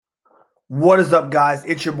What is up, guys?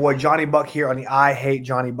 It's your boy Johnny Buck here on the I Hate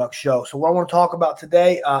Johnny Buck show. So what I want to talk about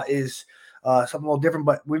today is something a little different,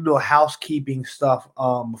 but we do a housekeeping stuff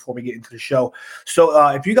before we get into the show.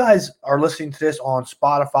 So if you guys are listening to this on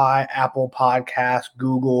Spotify, Apple Podcasts,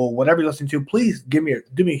 Google, whatever you're listening to, please do me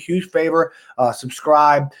a huge favor.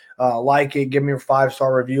 Subscribe, like it, give me a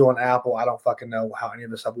 5-star review on Apple. I don't fucking know how any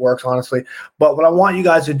of this stuff works, honestly. But what I want you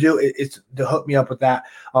guys to do is to hook me up with that.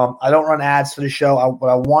 I don't run ads to the show. What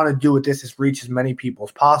I want to do with this is reach as many people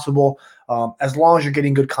as possible. As long as you're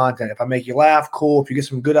getting good content. If I make you laugh, cool. If you get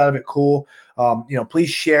some good out of it, cool. Please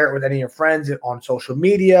share it with any of your friends on social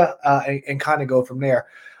media and kind of go from there.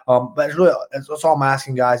 But it's really that's all I'm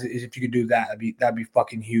asking, guys, is if you could do that. That'd be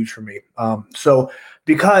fucking huge for me. So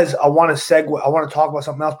because I want to talk about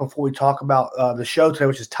something else before we talk about the show today,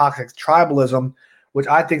 which is toxic tribalism, which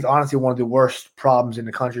I think is honestly one of the worst problems in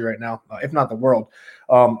the country right now, if not the world.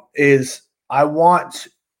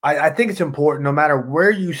 I think it's important, no matter where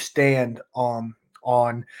you stand on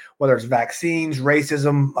whether it's vaccines,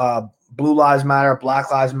 racism, Blue Lives Matter,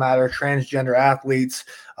 Black Lives Matter, transgender athletes,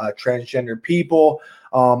 transgender people.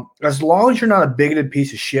 As long as you're not a bigoted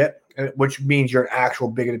piece of shit, which means you're an actual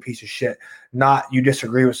bigoted piece of shit, not you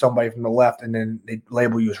disagree with somebody from the left and then they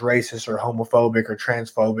label you as racist or homophobic or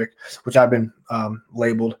transphobic, which I've been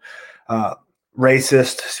labeled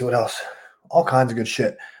racist. See what else? All kinds of good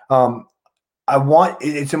shit.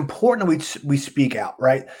 It's important that we speak out,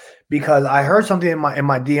 right? Because I heard something in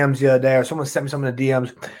my DMs the other day, or someone sent me something in the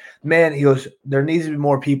DMs. Man, he goes, there needs to be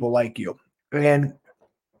more people like you. And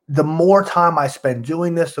the more time I spend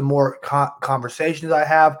doing this, the more conversations I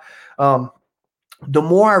have, the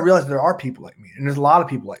more I realize there are people like me. And there's a lot of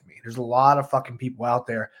people like me. There's a lot of fucking people out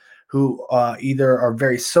there who either are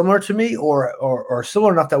very similar to me or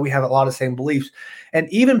similar enough that we have a lot of the same beliefs. And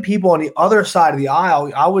even people on the other side of the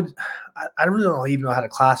aisle, I really don't even know how to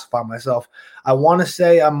classify myself. I want to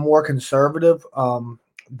say I'm more conservative.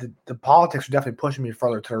 The politics are definitely pushing me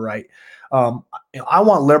further to the right. I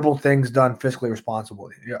want liberal things done fiscally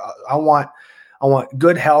responsibly. I want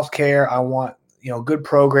good health care. I want good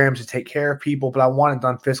programs to take care of people, but I want it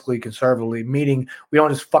done fiscally conservatively, meaning we don't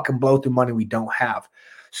just fucking blow through money we don't have.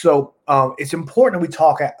 So it's important that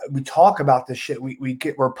we talk about this shit.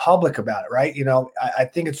 We're public about it, right? I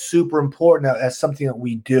think it's super important that that's something that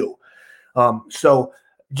we do. So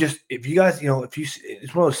just if you guys, if you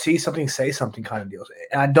just want to see something, say something kind of deals.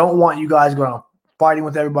 And I don't want you guys going on fighting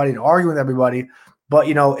with everybody and arguing with everybody. But,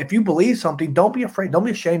 if you believe something, don't be afraid. Don't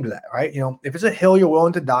be ashamed of that, right? If it's a hill you're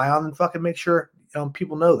willing to die on, then fucking make sure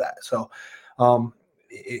people know that. So I think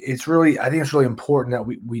it's really important that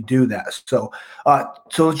we do that. So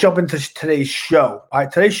let's jump into today's show. All right,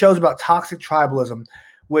 today's show is about toxic tribalism,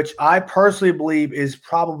 which I personally believe is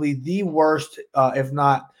probably the worst, if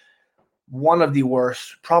not one of the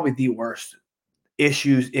worst, probably the worst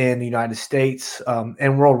issues in the United States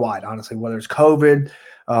and worldwide, honestly, whether it's COVID,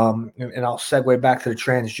 and I'll segue back to the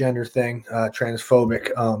transgender thing,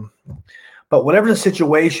 transphobic. But whatever the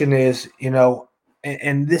situation is,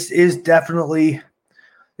 and this is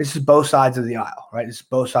both sides of the aisle, right? This is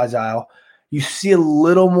both sides of the aisle. You see a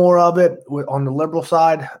little more of it on the liberal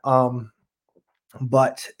side,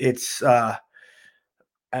 but it's, and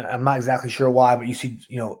I'm not exactly sure why, but you see,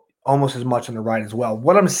 almost as much on the right as well.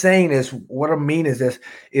 What I mean is that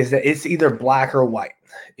it's either black or white.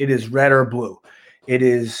 It is red or blue. It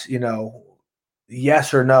is,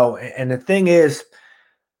 yes or no. And the thing is,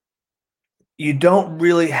 you don't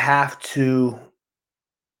really have to.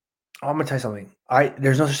 I'm going to tell you something. All right,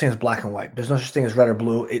 there's no such thing as black and white. There's no such thing as red or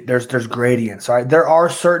blue. There's gradients. All right, there are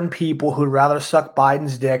certain people who'd rather suck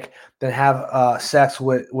Biden's dick than have sex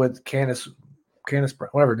with Candace,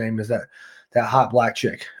 whatever her name is, that hot black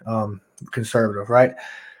chick, conservative, right?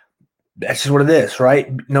 That's just what it is,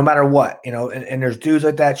 right? No matter what, and there's dudes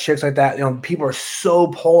like that, chicks like that. People are so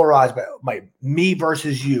polarized by me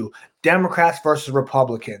versus you, Democrats versus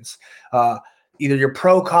Republicans. Either you're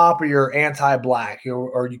pro-cop or you're anti-black,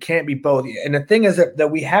 or you can't be both. And the thing is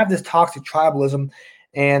that we have this toxic tribalism,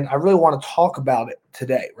 and I really want to talk about it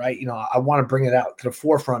today, right? I want to bring it out to the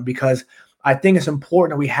forefront because I think it's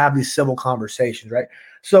important that we have these civil conversations, right?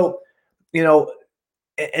 So,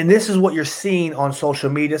 and this is what you're seeing on social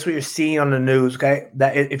media. This is what you're seeing on the news, okay?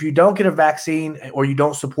 That if you don't get a vaccine or you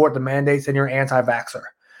don't support the mandates, then you're an anti-vaxxer.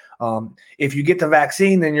 If you get the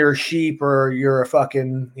vaccine, then you're a sheep or you're a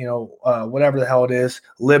fucking, whatever the hell it is,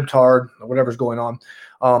 libtard, or whatever's going on.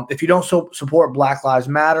 If you don't support Black Lives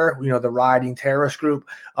Matter, the rioting terrorist group,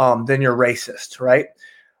 then you're racist, right?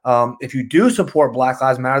 If you do support Black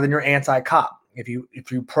Lives Matter, then you're anti-cop. If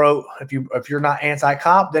you're not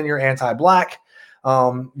anti-cop, then you're anti-black.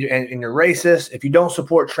 and you're racist. If you don't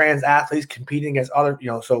support trans athletes competing against other,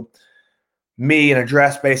 so me in a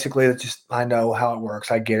dress, basically, that's just, I know how it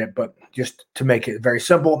works. I get it. But just to make it very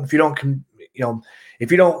simple, if you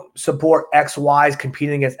don't support XYs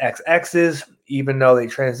competing against XXs, even though they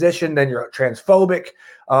transition, then you're transphobic.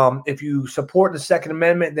 If you support the Second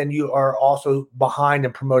Amendment, then you are also behind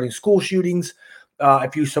in promoting school shootings.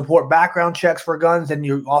 If you support background checks for guns, then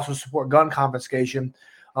you also support gun confiscation.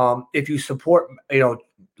 If you support,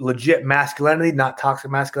 legit masculinity, not toxic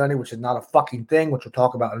masculinity, which is not a fucking thing, which we'll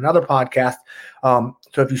talk about in another podcast.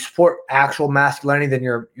 So if you support actual masculinity,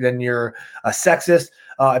 then you're a sexist.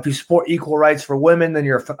 If you support equal rights for women, then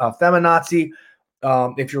you're a feminazi.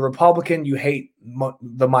 If you're Republican, you hate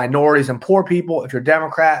the minorities and poor people. If you're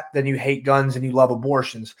Democrat, then you hate guns and you love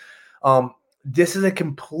abortions. This is a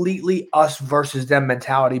completely us versus them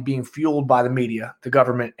mentality being fueled by the media, the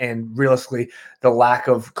government, and realistically, the lack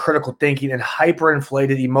of critical thinking and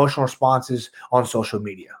hyperinflated emotional responses on social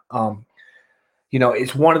media.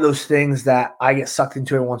 It's one of those things that I get sucked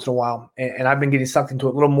into every once in a while, and I've been getting sucked into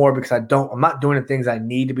it a little more because I'm not doing the things I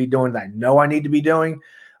need to be doing that I know I need to be doing.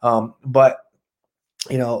 But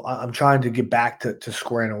I'm trying to get back to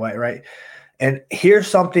squaring away, right? And here's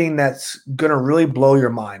something that's going to really blow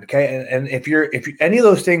your mind, okay? And if any of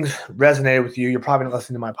those things resonated with you, you're probably not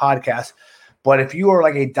listening to my podcast. But if you are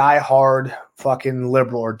like a diehard fucking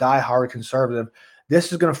liberal or diehard conservative,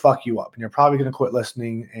 this is going to fuck you up. And you're probably going to quit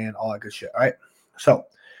listening and all that good shit, all right? So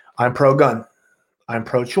I'm pro-gun. I'm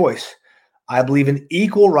pro-choice. I believe in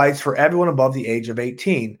equal rights for everyone above the age of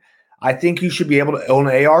 18. I think you should be able to own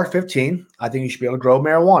an AR-15. I think you should be able to grow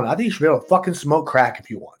marijuana. I think you should be able to fucking smoke crack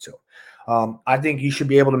if you want to. I think you should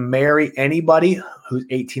be able to marry anybody who's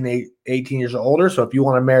 18 years or older. So if you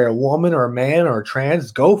want to marry a woman or a man or a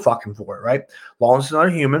trans, go fucking for it, right? As long as it's not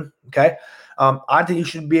a human, okay? I think you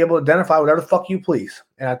should be able to identify whatever the fuck you please.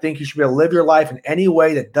 And I think you should be able to live your life in any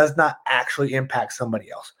way that does not actually impact somebody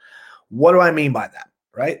else. What do I mean by that,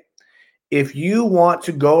 right? If you want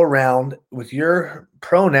to go around with your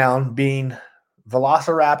pronoun being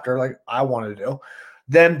velociraptor like I want to do,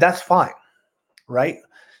 then that's fine, right?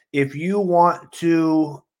 If you want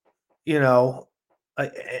to, and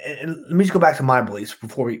let me just go back to my beliefs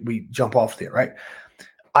before we jump off there, right?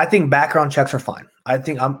 I think background checks are fine. I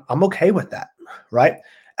think I'm okay with that, right?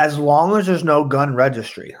 As long as there's no gun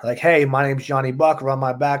registry. Like, hey, my name's Johnny Buck, run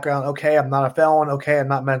my background. Okay, I'm not a felon. Okay, I'm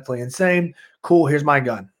not mentally insane. Cool, here's my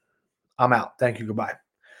gun. I'm out. Thank you, goodbye.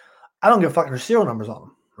 I don't give a fuck if there's serial numbers on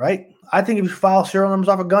them, right? I think if you file serial numbers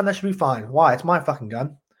off a gun, that should be fine. Why? It's my fucking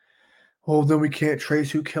gun. Well, then we can't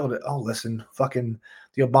trace who killed it. Oh, listen, fucking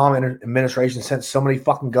the Obama administration sent so many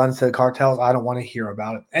fucking guns to the cartels. I don't want to hear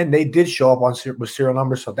about it. And they did show up with serial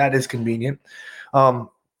numbers, so that is convenient. I'm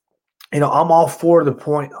all for the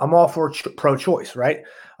point. I'm all for pro-choice, right?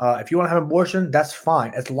 If you want to have an abortion, that's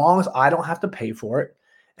fine, as long as I don't have to pay for it,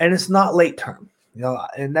 and it's not late term.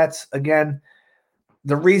 And that's, again,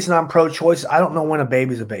 the reason I'm pro-choice. I don't know when a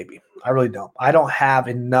baby's a baby. I really don't. I don't have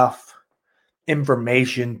enough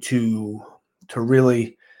information to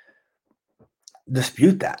really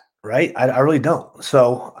dispute that, right? I really don't.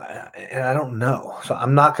 So, and I don't know. So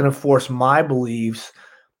I'm not going to force my beliefs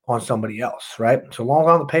on somebody else, right? So long as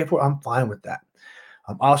I don't pay for it, I'm fine with that.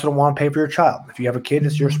 I also don't want to pay for your child. If you have a kid,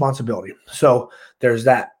 it's your responsibility. So there's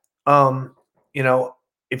that.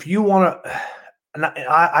 If you want to,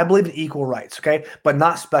 I believe in equal rights, okay, but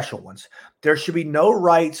not special ones. There should be no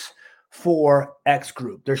rights for X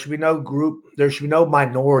group. There should be no group. There should be no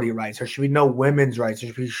minority rights. There should be no women's rights.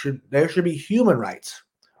 There should be human rights,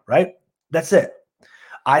 right? That's it.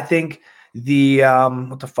 I think the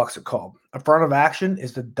what the fuck's it called? Affirmative action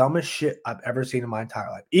is the dumbest shit I've ever seen in my entire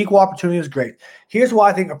life. Equal opportunity is great. Here's why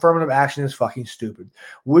I think affirmative action is fucking stupid.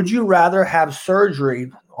 Would you rather have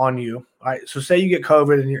surgery on you? All right. So say you get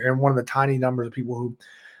COVID and you're in one of the tiny numbers of people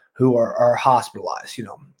who are hospitalized,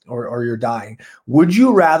 or you're dying. Would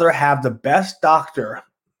you rather have the best doctor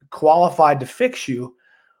qualified to fix you,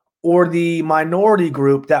 or the minority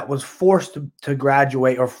group that was forced to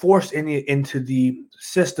graduate or forced into the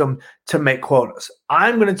system to make quotas?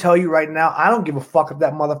 I'm going to tell you right now, I don't give a fuck if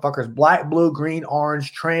that motherfucker's black, blue, green,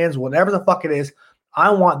 orange, trans, whatever the fuck it is.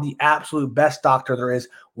 I want the absolute best doctor there is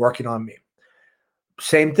working on me.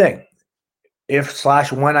 Same thing.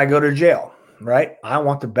 When I go to jail, right? I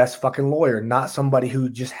want the best fucking lawyer, not somebody who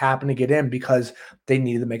just happened to get in because they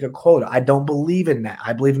needed to make a quota. I don't believe in that.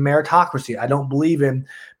 I believe in meritocracy. I don't believe in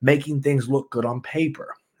making things look good on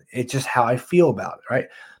paper. It's just how I feel about it, right?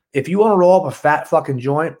 If you want to roll up a fat fucking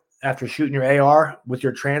joint after shooting your AR with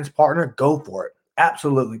your trans partner, go for it.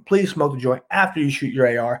 Absolutely. Please smoke the joint after you shoot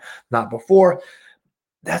your AR, not before.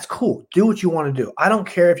 that's cool. Do what you want to do. I don't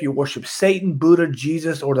care if you worship Satan, Buddha,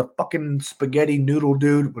 Jesus, or the fucking spaghetti noodle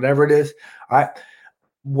dude, whatever it is. All right.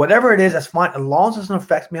 Whatever it is, that's fine. As long as it doesn't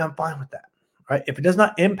affect me, I'm fine with that. Right. If it does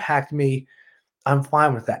not impact me, I'm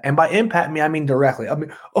fine with that. And by impact me, I mean directly. I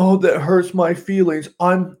mean, oh, that hurts my feelings.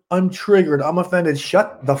 I'm triggered. I'm offended.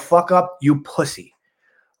 Shut the fuck up, you pussy.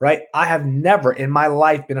 Right? I have never in my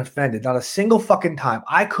life been offended. Not a single fucking time.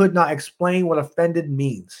 I could not explain what offended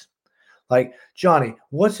means. Like, Johnny,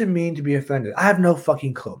 what's it mean to be offended? I have no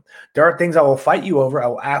fucking clue. There are things I will fight you over. I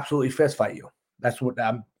will absolutely fist fight you. That's what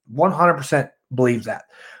I'm 100% believe that.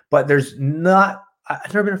 But there's not,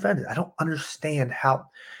 I've never been offended. I don't understand how.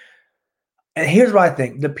 And here's what I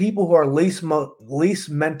think: the people who are least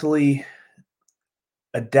mentally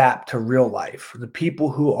adapt to real life, the people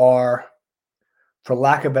who are, for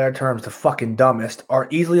lack of better terms, the fucking dumbest, are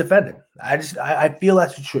easily offended. I feel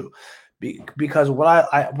that's true. Because when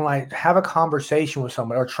I have a conversation with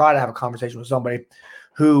somebody, or try to have a conversation with somebody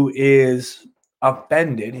who is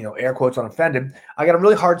offended, air quotes on offended, I got a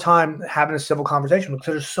really hard time having a civil conversation because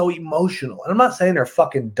they're so emotional. And I'm not saying they're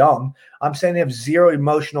fucking dumb. I'm saying they have zero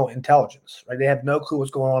emotional intelligence, right? They have no clue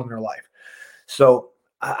what's going on in their life. So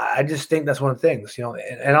I just think that's one of the things,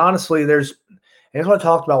 and honestly, and that's what I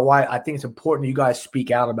talked about, why I think it's important you guys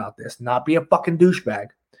speak out about this, not be a fucking douchebag.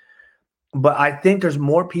 But I think there's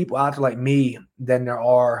more people out there like me than there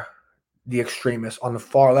are the extremists on the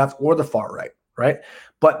far left or the far right, right?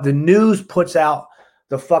 But the news puts out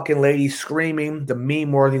the fucking lady screaming, the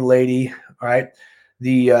meme-worthy lady, right?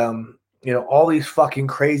 The all these fucking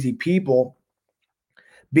crazy people,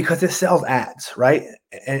 because it sells ads, right?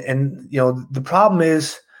 And the problem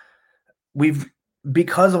is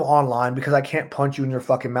because of online, because I can't punch you in your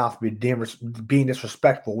fucking mouth being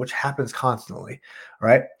disrespectful, which happens constantly,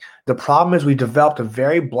 right? The problem is we developed a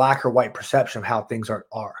very black or white perception of how things are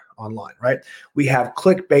online, right? We have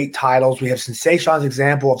clickbait titles. We have sensationalized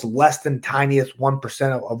example of less than tiniest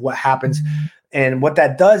 1% of what happens. And what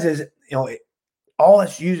that does is, all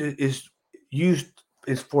it's used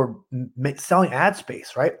is for selling ad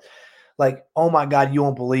space, right? Like, oh my God, you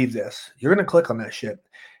won't believe this. You're going to click on that shit.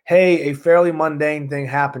 Hey, a fairly mundane thing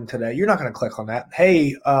happened today. You're not going to click on that.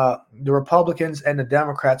 Hey, the Republicans and the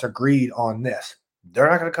Democrats agreed on this. They're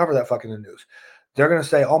not going to cover that fucking in the news. They're going to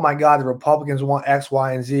say, oh my God, the Republicans want X,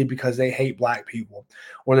 Y, and Z because they hate black people.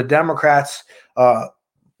 Or the Democrats are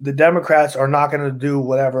not going to do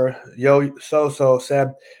whatever Yo So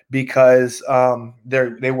said because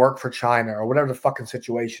they work for China or whatever the fucking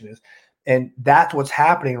situation is. And that's what's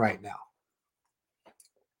happening right now.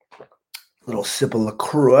 Little sip of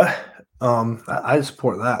LaCroix. I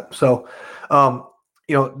support that. So, and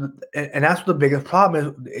that's what the biggest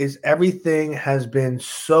problem is everything has been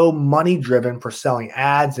so money driven for selling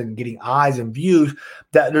ads and getting eyes and views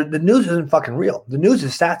that the news isn't fucking real. The news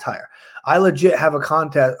is satire. I legit have a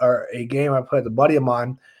contest or a game I play with a buddy of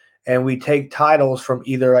mine, and we take titles from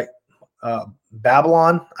either like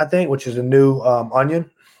Babylon, I think, which is a new Onion,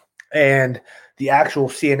 and the actual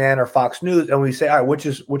CNN or Fox News, and we say, all right, which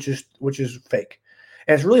is fake,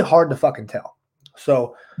 and it's really hard to fucking tell.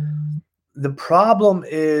 So the problem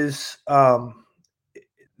is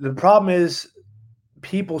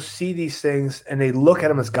people see these things and they look at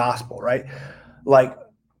them as gospel, right? Like,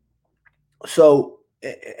 so,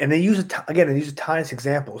 and they use tiniest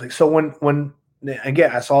examples. Like, so when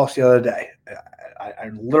again, I saw this the other day. I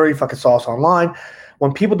literally fucking saw this online.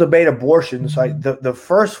 When people debate abortions, like the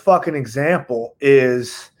first fucking example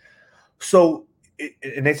is,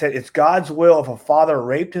 and they said it's God's will if a father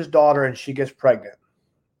raped his daughter and she gets pregnant.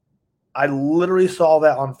 I literally saw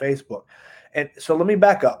that on Facebook. And so let me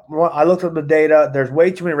back up. I looked at the data. There's way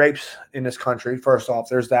too many rapes in this country. First off,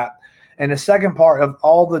 there's that. And the second part of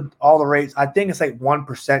all the rapes, I think it's like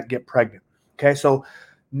 1% get pregnant. Okay, so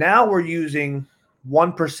now we're using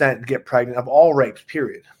 1% to get pregnant of all rapes,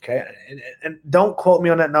 period. Okay, and don't quote me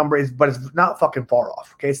on that number, but it's not fucking far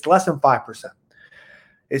off. Okay, it's less than 5%.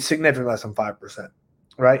 It's significantly less than 5%,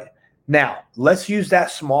 right? Now, let's use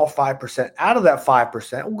that small 5%. Out of that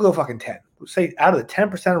 5%, we'll go fucking 10. Let's say out of the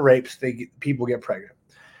 10% of rapes, people get pregnant.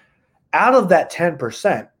 Out of that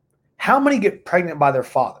 10%, how many get pregnant by their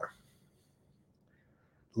father?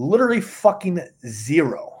 Literally fucking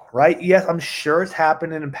zero, right? Yes, I'm sure it's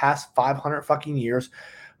happened in the past 500 fucking years.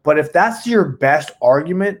 But if that's your best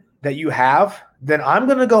argument that you have, then I'm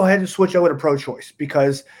going to go ahead and switch over to pro-choice,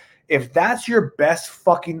 because if that's your best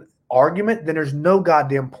fucking argument, then there's no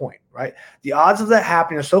goddamn point, right? The odds of that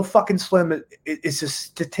happening are so fucking slim. It's just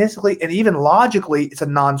statistically and even logically, it's a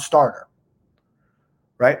non-starter,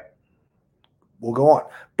 right? We'll go on.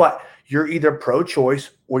 But you're either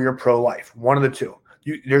pro-choice or you're pro-life, one of the two.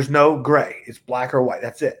 There's no gray. It's black or white.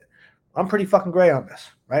 That's it. I'm pretty fucking gray on this,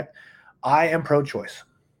 right? I am pro-choice.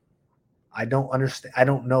 I don't understand. I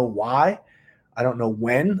don't know why. I don't know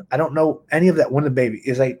when. I don't know any of that. When the baby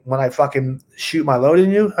is like when I fucking shoot my load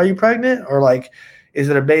in you. Are you pregnant? Or like, is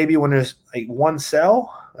it a baby when there's like one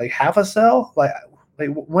cell, like half a cell? Like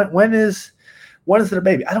when is it a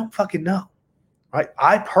baby? I don't fucking know. Right?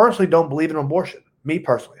 I personally don't believe in abortion. Me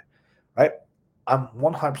personally, right? I'm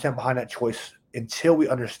 100% behind that choice until we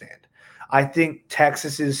understand. I think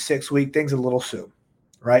Texas's 6-week thing's a little soon,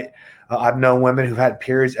 right? I've known women who've had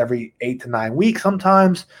periods every 8 to 9 weeks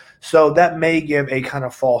sometimes, so that may give a kind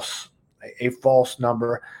of false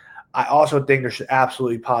number. I also think there should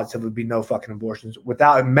absolutely positively be no fucking abortions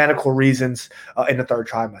without medical reasons in the third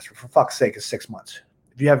trimester. For fuck's sake, it's 6 months.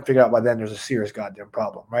 If you haven't figured out by then, there's a serious goddamn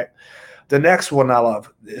problem, right? The next one I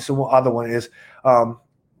love, this other one is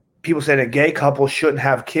people say that gay couples shouldn't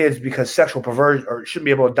have kids because sexual perversion, or shouldn't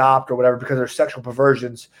be able to adopt or whatever because their sexual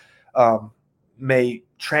perversions may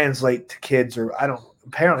translate to kids, or I don't.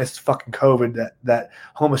 Apparently, it's fucking COVID that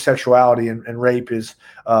homosexuality and rape is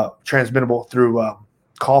transmittable through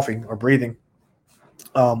coughing or breathing,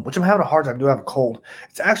 which I'm having a hard time doing. I have a cold.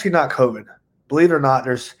 It's actually not COVID. Believe it or not,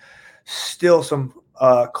 there's still some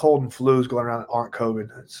cold and flus going around that aren't COVID.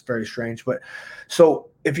 It's very strange. But so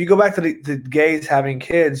if you go back to the gays having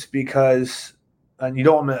kids because and you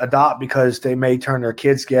don't want to adopt because they may turn their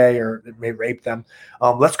kids gay or it may rape them.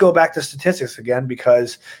 Let's go back to statistics again,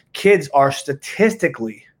 because kids are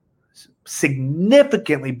statistically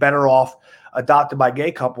significantly better off adopted by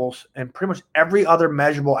gay couples and pretty much every other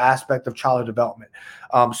measurable aspect of childhood development,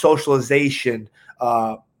 socialization,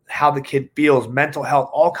 how the kid feels, mental health,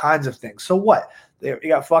 all kinds of things. So what? You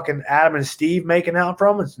got fucking Adam and Steve making out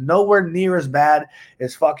from them. It's nowhere near as bad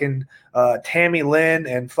as fucking Tammy Lynn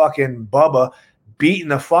and fucking Bubba beating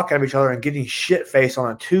the fuck out of each other and getting shit-faced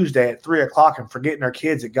on a Tuesday at 3 o'clock and forgetting their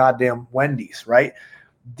kids at goddamn Wendy's, right?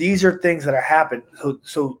 These are things that are happening.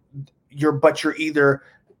 So you're either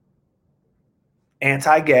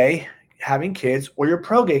anti-gay having kids or you're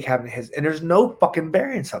pro-gay having kids, and there's no fucking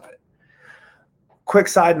variance of it. Quick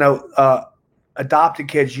side note, adopted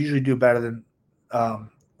kids usually do better than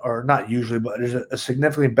or not usually, but there's a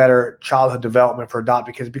significantly better childhood development for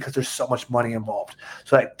adopted kids because there's so much money involved.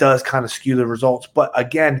 So that does kind of skew the results. But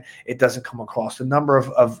again, it doesn't come across. The number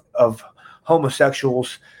of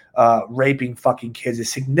homosexuals raping fucking kids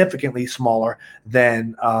is significantly smaller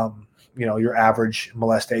than your average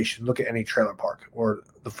molestation. Look at any trailer park or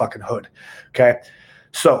the fucking hood. Okay.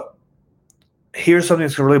 So here's something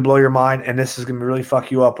that's going to really blow your mind, and this is going to really fuck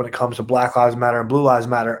you up when it comes to Black Lives Matter and Blue Lives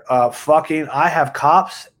Matter. I have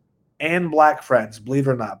cops and black friends, believe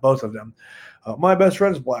it or not, both of them. My best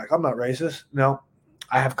friend's black. I'm not racist. No,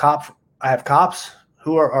 I have cops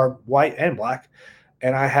who are white and black,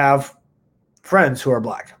 and I have friends who are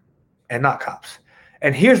black and not cops.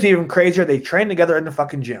 And here's the even crazier. They train together in the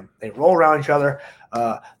fucking gym. They roll around each other.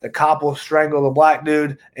 The cop will strangle the black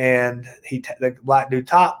dude, and the black dude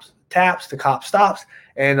taps, the cop stops,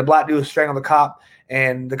 and the black dude will strangle the cop,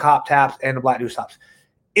 and the cop taps, and the black dude stops.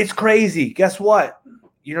 It's crazy. Guess what?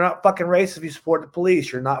 You're not fucking racist if you support the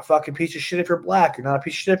police. You're not fucking piece of shit if you're black. You're not a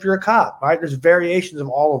piece of shit if you're a cop. All right? There's variations of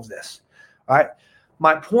all of this. All right?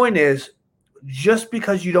 My point is, just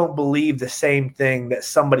because you don't believe the same thing that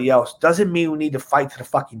somebody else doesn't mean we need to fight to the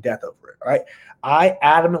fucking death over it. All right? I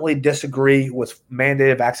adamantly disagree with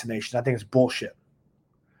mandated vaccination. I think it's bullshit.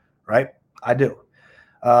 Right? I do.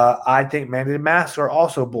 I think mandated masks are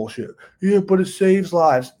also bullshit. Yeah, but it saves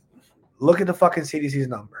lives. Look at the fucking CDC's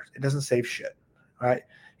numbers. It doesn't save shit. Right?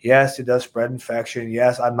 Yes, it does spread infection.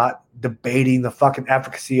 Yes, I'm not debating the fucking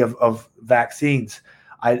efficacy of vaccines.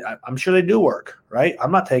 I'm sure they do work, right?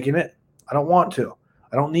 I'm not taking it. I don't want to.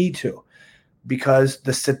 I don't need to. Because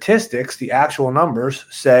the statistics, the actual numbers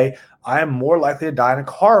say I am more likely to die in a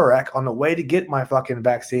car wreck on the way to get my fucking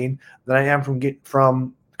vaccine than I am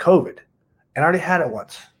from COVID. And I already had it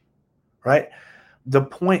once, right? The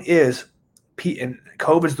point is, and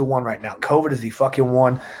COVID's the one right now. COVID is the fucking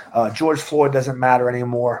one. George Floyd doesn't matter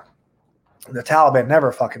anymore. The Taliban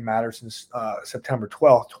never fucking mattered since September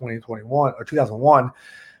 12th, 2021 or 2001.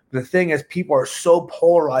 The thing is, people are so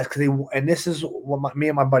polarized and this is what me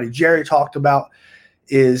and my buddy Jerry talked about,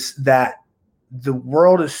 is that the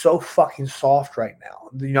world is so fucking soft right now.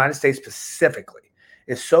 The United States specifically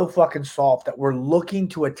is so fucking soft that we're looking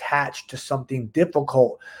to attach to something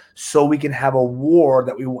difficult so we can have a war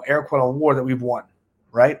that we air quote a war that we've won,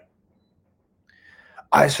 right?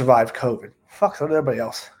 I survived COVID. Fuck, so did everybody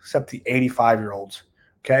else except the 85-year-olds.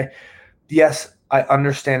 Okay. Yes, I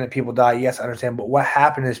understand that people die. Yes, I understand. But what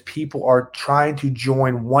happened is people are trying to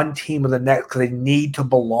join one team or the next because they need to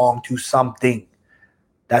belong to something.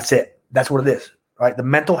 That's it. That's what it is. Right? The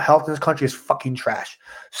mental health in this country is fucking trash.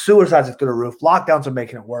 Suicides are through the roof. Lockdowns are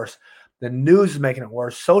making it worse. The news is making it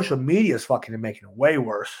worse. Social media is fucking making it way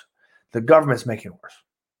worse. The government's making it worse.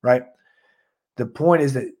 Right? The point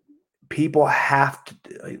is that people have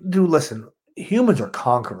to do. Listen, humans are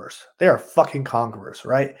conquerors. They are fucking conquerors,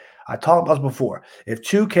 right? I talked about this before. If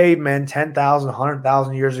two cavemen 10,000,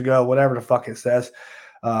 100,000 years ago, whatever the fuck it says,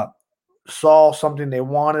 saw something they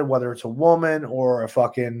wanted, whether it's a woman or a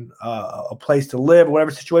fucking a place to live,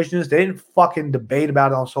 whatever situation is, they didn't fucking debate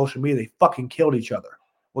about it on social media. They fucking killed each other.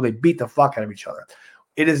 Well, they beat the fuck out of each other.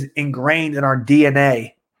 It is ingrained in our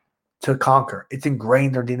DNA to conquer. It's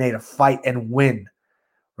ingrained in our DNA to fight and win,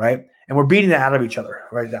 right? And we're beating that out of each other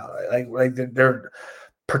right now. Like they're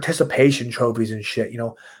participation trophies and shit,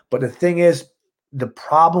 But the thing is, the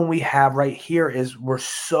problem we have right here is we're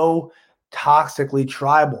so toxically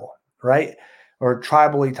tribal, right? Or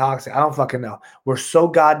tribally toxic. I don't fucking know. We're so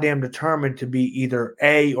goddamn determined to be either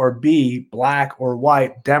A or B, black or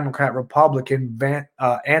white, Democrat, Republican,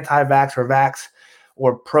 anti-vax or vax,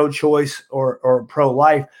 or pro-choice or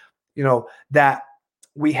pro-life, that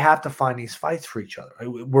we have to find these fights for each other.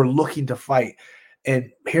 We're looking to fight.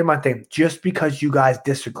 And here's my thing. Just because you guys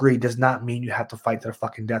disagree does not mean you have to fight to the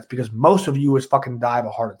fucking death, because most of you is fucking die of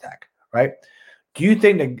a heart attack, right? Do you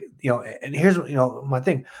think that, and here's, my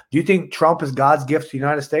thing. Do you think Trump is God's gift to the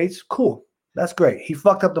United States? Cool. That's great. He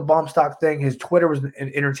fucked up the bomb stock thing. His Twitter was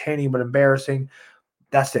entertaining but embarrassing.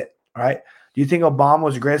 That's it. All right. Do you think Obama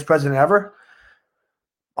was the greatest president ever?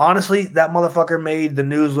 Honestly, that motherfucker made the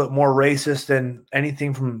news look more racist than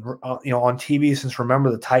anything from, on TV since Remember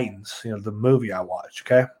the Titans, the movie I watched.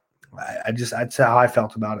 Okay. I'd say how I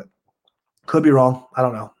felt about it. Could be wrong. I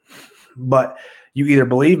don't know. But you either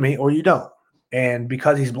believe me or you don't. And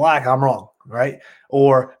because he's black, I'm wrong. Right.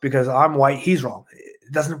 Or because I'm white, he's wrong.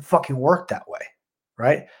 It doesn't fucking work that way.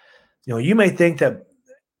 Right. You may think that.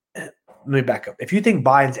 Let me back up. If you think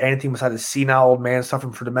Biden's anything besides a senile old man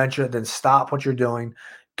suffering from dementia, then stop what you're doing.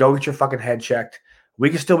 Go get your fucking head checked. We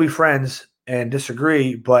can still be friends and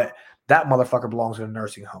disagree, but that motherfucker belongs in a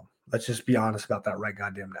nursing home. Let's just be honest about that right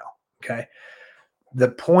goddamn now. Okay. The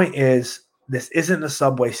point is, this isn't a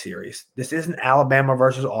Subway Series. This isn't Alabama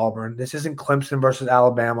versus Auburn. This isn't Clemson versus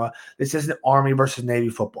Alabama. This isn't Army versus Navy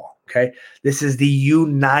football. Okay. This is the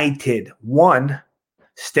United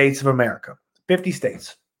States of America. 50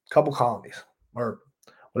 states, couple colonies, or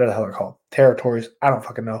whatever the hell they're called. Territories. I don't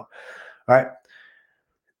fucking know. All right.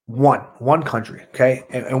 One country, okay,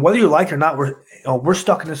 and whether you like it or not, we're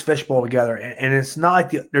stuck in this fishbowl together, and it's not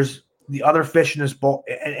like there's the other fish in this bowl.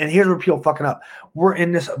 And here's where people fucking up: we're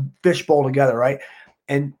in this fishbowl together, right?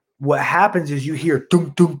 And what happens is you hear doom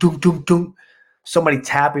doom doom doom doom, somebody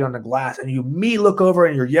tapping on the glass, and you look over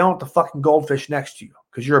and you're yelling at the fucking goldfish next to you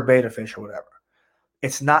because you're a beta fish or whatever.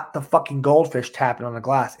 It's not the fucking goldfish tapping on the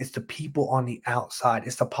glass. It's the people on the outside.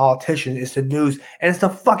 It's the politicians. It's the news, and it's the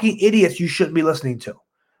fucking idiots you shouldn't be listening to.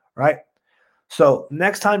 Right? So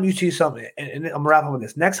next time you see something, and I'm wrapping with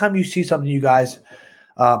this, next time you see something you guys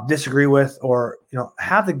disagree with, or,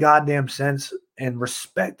 have the goddamn sense and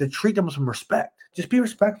respect to treat them with some respect. Just be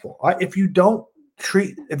respectful. Right? If they don't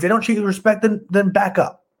treat you with respect, then back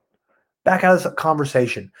up. Back out of this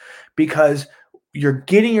conversation, because you're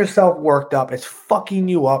getting yourself worked up. It's fucking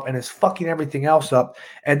you up, and it's fucking everything else up.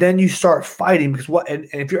 And then you start fighting because and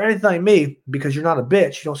if you're anything like me, because you're not a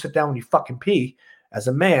bitch, you don't sit down when you fucking pee as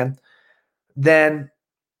a man, then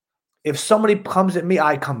if somebody comes at me,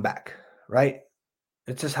 I come back, right?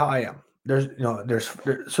 It's just how I am. There's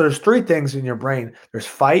three things in your brain. There's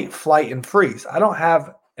fight, flight, and freeze. I don't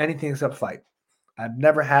have anything except fight. I've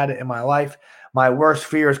never had it in my life. My worst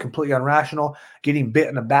fear is completely irrational, getting bit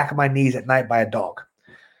in the back of my knees at night by a dog.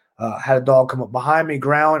 Had a dog come up behind me,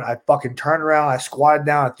 growling. I fucking turned around. I squatted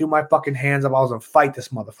down. I threw my fucking hands up. I was going to fight this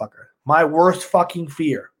motherfucker. My worst fucking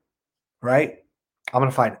fear, right? I'm going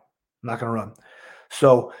to fight it. I'm not going to run.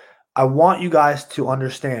 So I want you guys to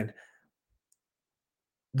understand,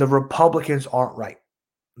 the Republicans aren't right.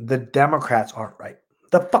 The Democrats aren't right.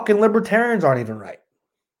 The fucking libertarians aren't even right.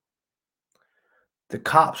 The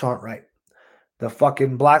cops aren't right. The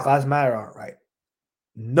fucking Black Lives Matter aren't right.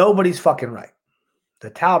 Nobody's fucking right. The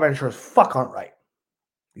Taliban sure as fuck aren't right.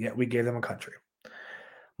 Yet we gave them a country.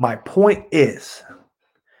 My point is,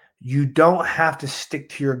 you don't have to stick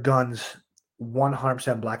to your guns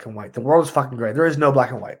 100% black and white. The world is fucking gray. There is no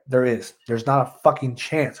black and white. There's not a fucking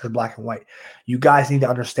chance there's black and white. You guys need to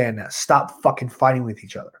understand that. Stop fucking fighting with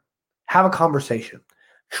each other. Have a conversation.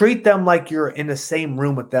 Treat them like you're in the same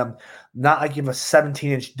room with them, not like you have a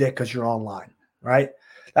 17-inch dick because you're online, right?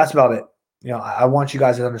 That's about it. I want you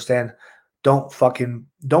guys to understand. Don't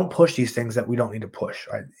push these things that we don't need to push,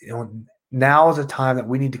 right? Now is a time that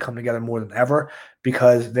we need to come together more than ever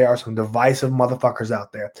because there are some divisive motherfuckers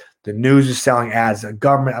out there. The news is selling ads. The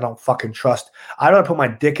government, I don't fucking trust. I'd rather put my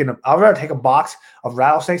dick in. I'd rather take a box of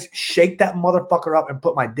rattlesnakes, shake that motherfucker up, and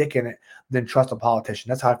put my dick in it than trust a politician.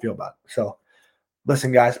 That's how I feel about it. So,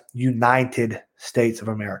 listen, guys, United States of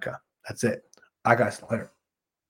America. That's it. All right, guys. Later.